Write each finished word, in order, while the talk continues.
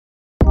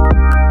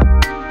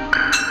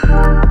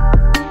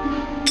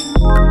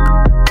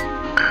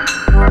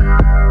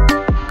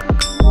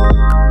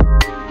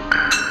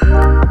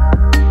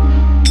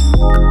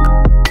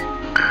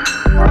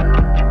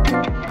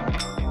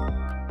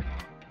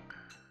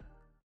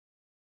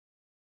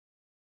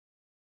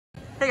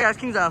Hey guys,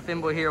 King's Island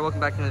Fanboy here. Welcome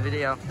back to the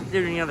video.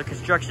 Doing another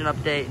construction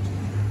update.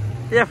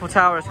 The Eiffel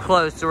Tower is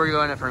closed, so we're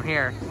going up from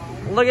here.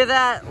 Look at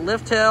that,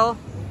 lift hill.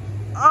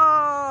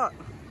 Oh!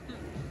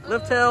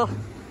 Lift hill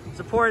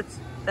supports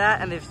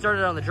that, and they've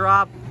started on the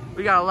drop.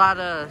 We got a lot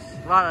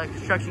of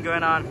construction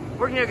going on.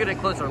 We're gonna get a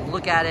closer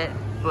look at it,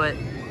 but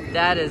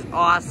that is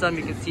awesome.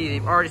 You can see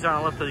they've already started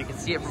on the lift hill. You can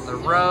see it from the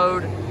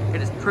road.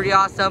 It is pretty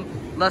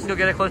awesome. Let's go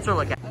get a closer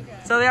look at it. Okay.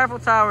 So the Eiffel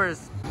Tower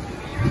is.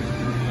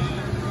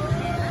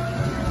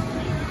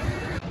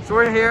 So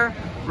we're here.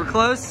 We're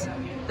close.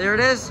 There it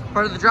is.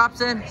 Part of the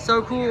drops in.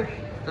 So cool.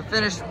 The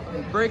finished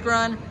brake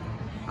run.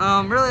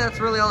 Really,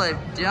 that's really all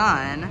they've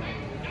done.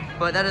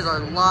 But that is a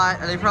lot.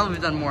 They've probably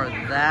done more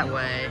that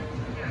way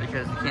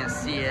because you can't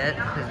see it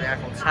because the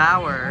Eiffel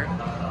Tower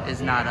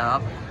is not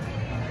up.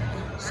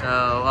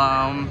 So,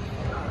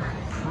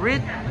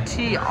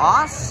 pretty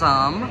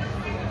awesome.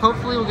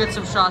 Hopefully we'll get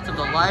some shots of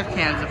the live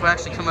cams. If we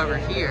actually come over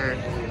here,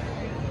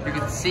 you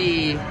can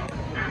see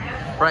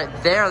right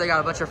there, they got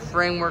a bunch of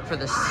framework for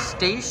the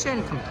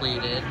station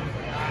completed,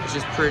 which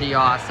is pretty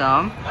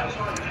awesome.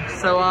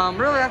 So,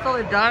 really, that's all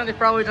they've done. They've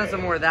probably done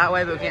some more that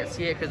way, but we can't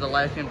see it because the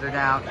live cams are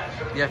down.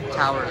 The Eiffel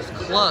Tower is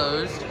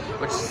closed,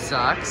 which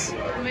sucks.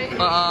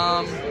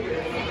 But,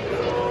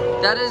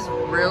 that is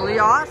really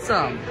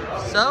awesome.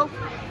 So,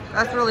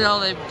 that's really all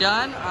they've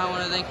done. I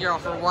want to thank you all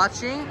for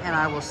watching, and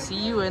I will see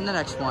you in the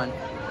next one.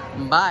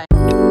 Bye.